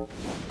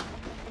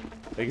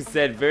 Like I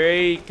said,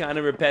 very kind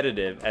of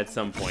repetitive at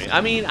some point. I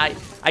mean, I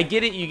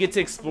get it. You get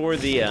to explore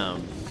the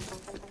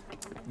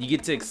you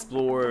get to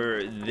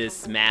explore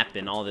this map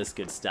and all this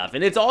good stuff,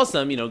 and it's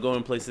awesome, you know,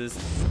 going places.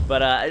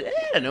 But I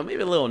don't know,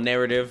 maybe a little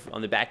narrative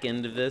on the back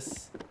end of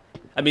this.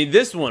 I mean,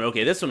 this one,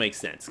 okay, this one makes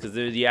sense because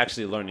you're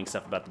actually learning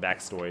stuff about the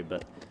backstory.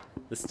 But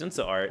the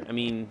stencil art, I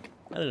mean,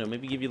 I don't know,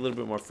 maybe give you a little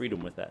bit more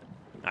freedom with that.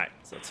 All right,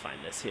 so let's find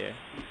this here.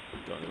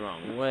 Going the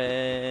wrong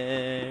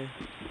way.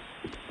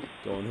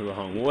 Going the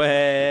wrong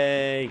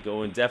way.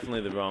 Going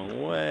definitely the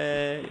wrong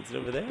way. Is it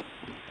over there?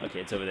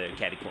 Okay, it's over there,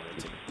 catty corner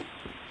too.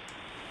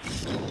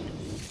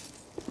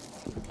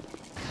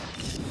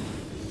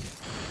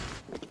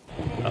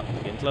 Oh,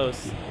 getting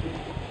close.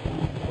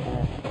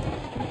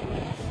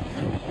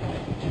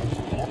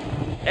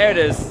 There it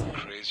is. The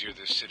crazier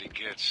this city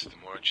gets, the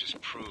more it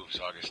just proves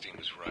Augustine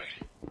was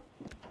right.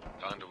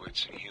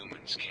 Conduits and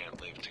humans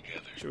can't live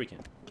together. Sure we can.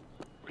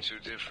 We're too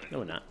different. No,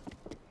 we're not.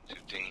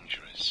 Too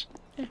dangerous.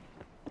 I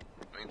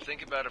mean,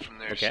 think about it from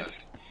their Okay. side.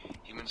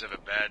 Humans have a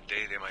bad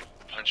day, they might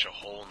punch a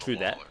hole in the True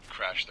wall that. or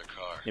crash their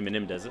car.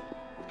 Eminem does it.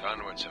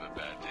 Conduits have a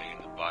bad day,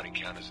 and the body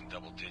count is in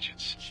double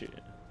digits. Shoot.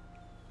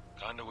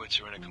 Conduits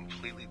are in a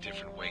completely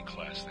different weight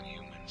class than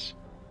humans.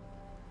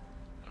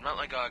 I'm not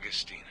like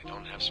Augustine. I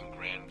don't have some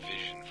grand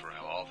vision for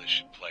how all this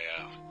should play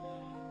out.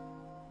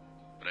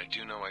 But I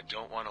do know I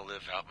don't want to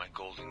live out my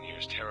golden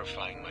years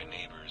terrifying my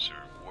neighbors,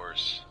 or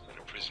worse, in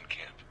a prison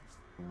camp.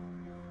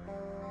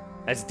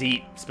 That's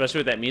deep, especially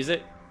with that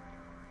music.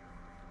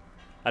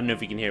 I don't know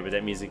if you can hear, but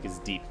that music is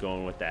deep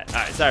going with that.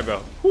 All right, sorry, bro.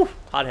 Whew,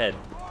 hot head.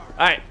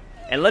 All right,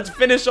 and let's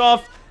finish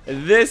off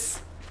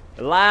this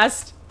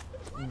last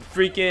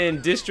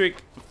freaking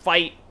district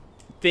fight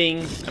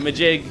thing. I'm a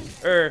jig.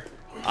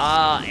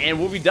 And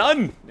we'll be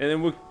done. And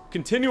then we'll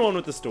continue on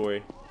with the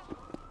story.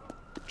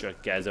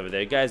 Drunk guys over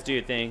there. Guys, do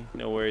your thing.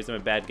 No worries. I'm a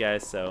bad guy,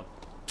 so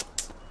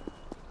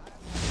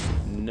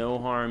no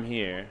harm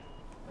here.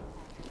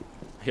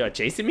 You all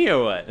chasing me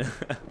or what?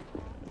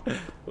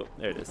 Oh,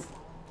 there it is.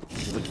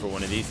 Look for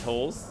one of these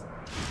holes.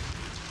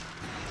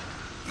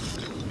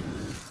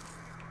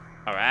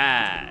 All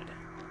right.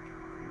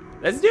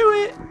 Let's do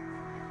it.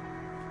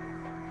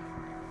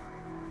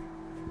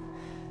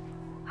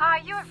 Hi,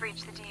 you have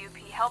reached the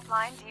DUP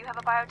helpline. Do you have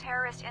a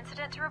bioterrorist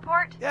incident to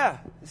report? Yeah,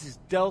 this is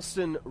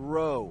Delson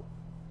Rowe.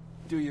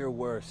 Do your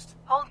worst.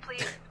 Hold,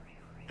 please.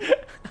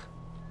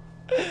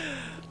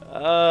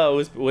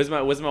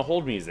 Where's my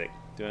hold music?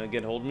 Do I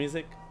get hold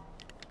music?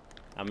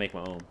 I'll make my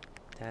own.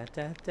 Da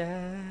da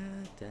da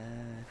da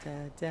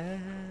da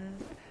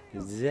da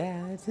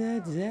Da, da,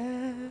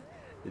 da,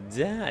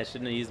 da. I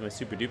shouldn't have used my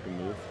super duper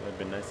move. That would have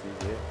been nice and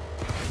easy.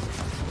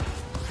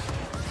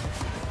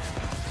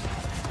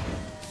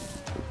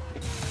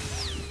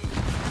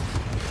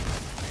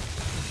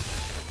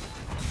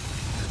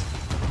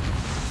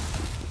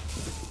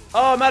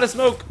 Oh, I'm out of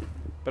smoke.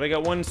 But I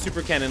got one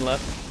super cannon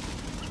left.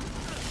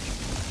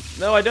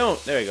 No, I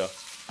don't. There we go.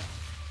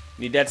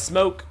 Need that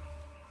smoke.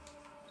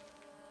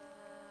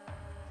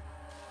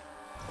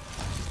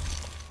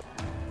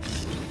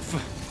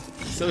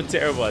 So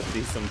terrible at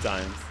these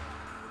sometimes.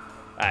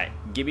 Alright,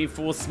 give me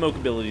full smoke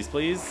abilities,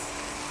 please.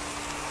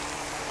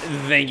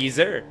 Thank you,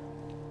 sir.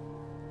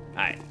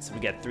 Alright, so we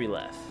got 3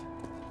 left.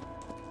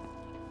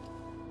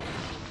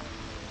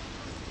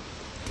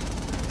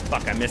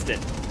 Fuck, I missed it.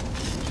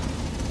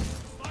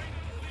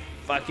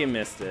 Fucking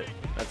missed it.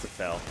 That's a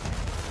fail.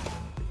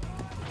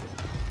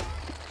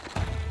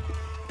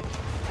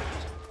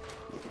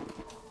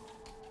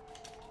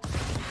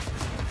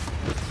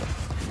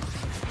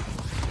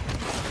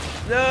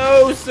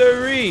 No,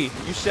 sirree!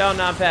 You shall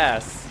not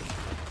pass.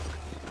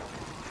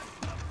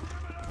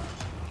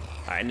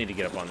 I need to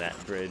get up on that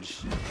bridge.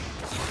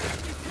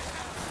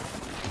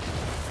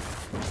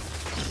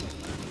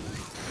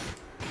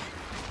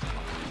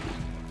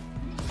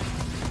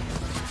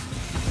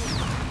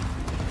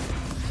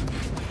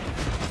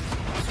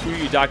 Screw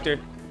you, doctor.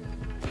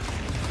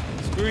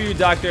 Screw you,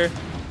 doctor.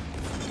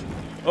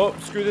 Oh,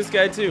 screw this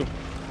guy too.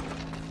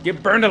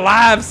 Get burned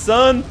alive,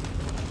 son!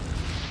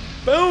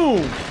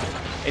 Boom!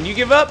 And you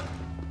give up?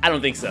 I don't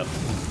think so.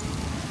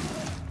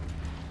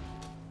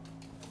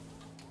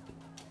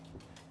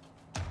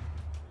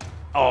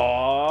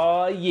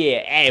 Oh yeah.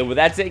 Hey, well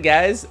that's it,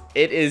 guys.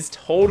 It is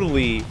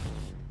totally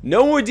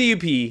no more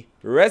DUP.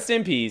 Rest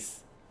in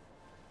peace.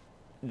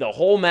 The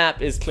whole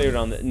map is cleared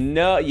on the...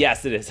 No,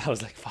 yes it is. I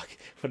was like, fuck,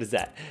 what is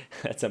that?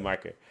 That's a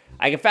marker.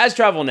 I can fast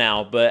travel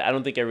now, but I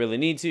don't think I really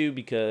need to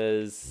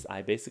because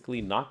I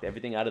basically knocked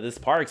everything out of this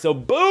park. So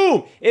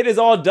boom! It is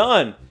all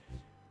done.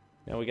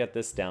 Now we got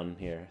this down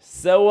here.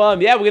 So,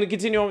 yeah, we're going to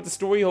continue on with the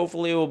story.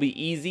 Hopefully it will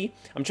be easy.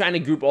 I'm trying to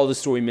group all the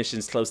story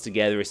missions close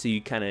together so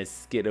you kind of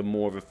get a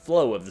more of a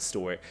flow of the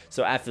story.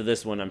 So after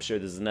this one, I'm sure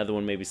there's another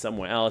one maybe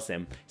somewhere else.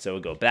 And so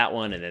we'll go that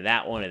one, and then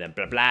that one, and then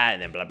blah, blah,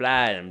 and then blah,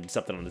 blah, and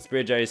something on this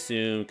bridge, I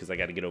assume, because I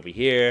got to get over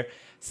here.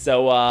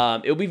 So,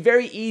 it'll be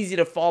very easy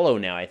to follow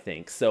now, I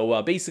think.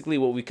 So, basically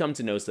what we've come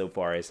to know so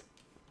far is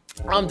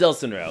I'm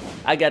Delson Rowe.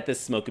 I got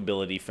this smoke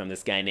ability from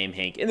this guy named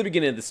Hank in the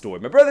beginning of the story.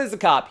 My brother's a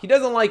cop. He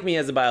doesn't like me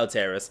as a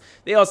bioterrorist.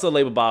 They also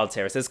label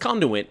bioterrorists as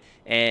conduit.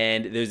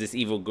 And there's this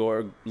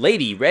evil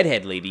lady,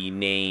 redhead lady,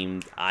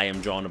 named, I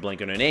am drawing a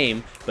blank on her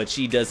name, but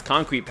she does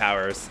concrete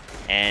powers,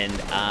 and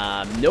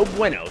no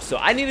bueno. So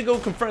I need to go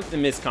confront the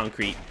Miss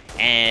Concrete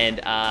and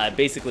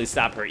basically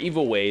stop her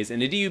evil ways.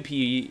 And the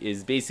DUP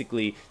is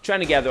basically trying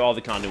to gather all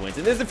the conduits.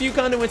 And there's a few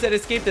conduits that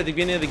escaped at the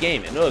beginning of the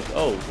game. And look,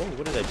 oh, whoa,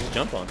 what did I just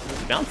jump on?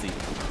 It's bouncy.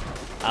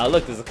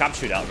 Look, there's a cop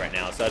shootout right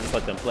now, so I just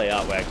let them play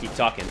out while I keep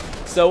talking.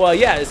 So,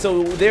 yeah,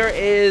 so there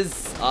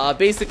is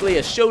basically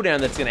a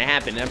showdown that's going to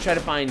happen, and I'm trying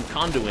to find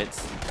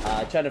conduits,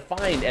 trying to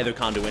find other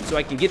conduits so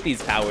I can get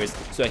these powers,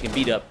 so I can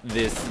beat up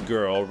this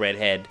girl,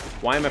 redhead.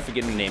 Why am I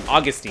forgetting her name?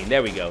 Augustine,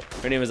 there we go.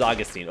 Her name is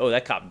Augustine. Oh,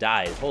 that cop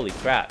died. Holy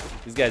crap.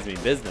 These guys mean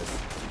business.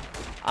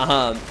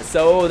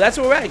 So that's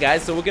where we're at,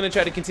 guys. So we're gonna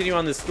try to continue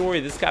on this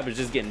story. This cop is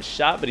just getting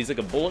shot, but he's like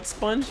a bullet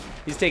sponge.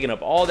 He's taking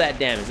up all that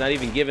damage, not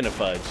even giving a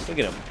fudge. Look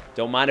at him.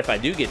 Don't mind if I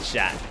do get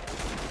shot.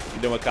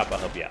 You know what, cop? I'll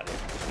help you out here.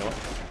 You know what?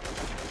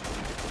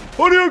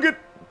 What do you get?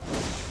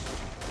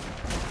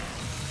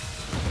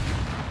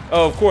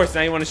 Oh, of course.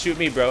 Now you want to shoot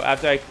me, bro,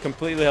 after I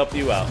completely helped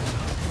you out.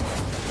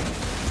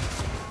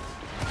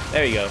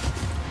 There you go.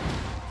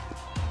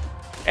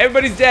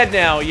 Everybody's dead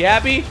now. You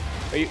happy?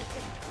 Are you?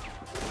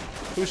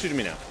 Who's shooting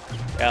me now?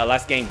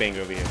 Last gangbang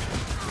over here.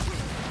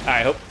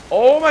 Alright, hope.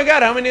 Oh my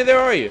god, how many there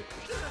are you?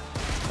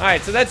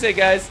 Alright, so that's it,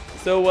 guys.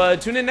 So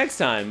tune in next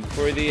time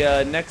for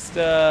the next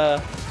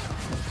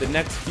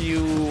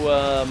few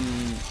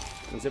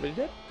is everybody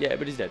dead? Yeah,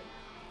 everybody's dead.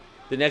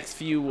 The next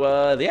few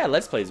yeah,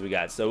 let's plays we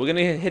got. So we're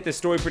gonna hit the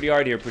story pretty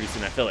hard here pretty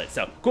soon, I feel it.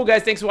 So cool,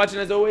 guys, thanks for watching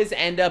as always,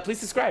 and please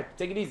subscribe.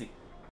 Take it easy.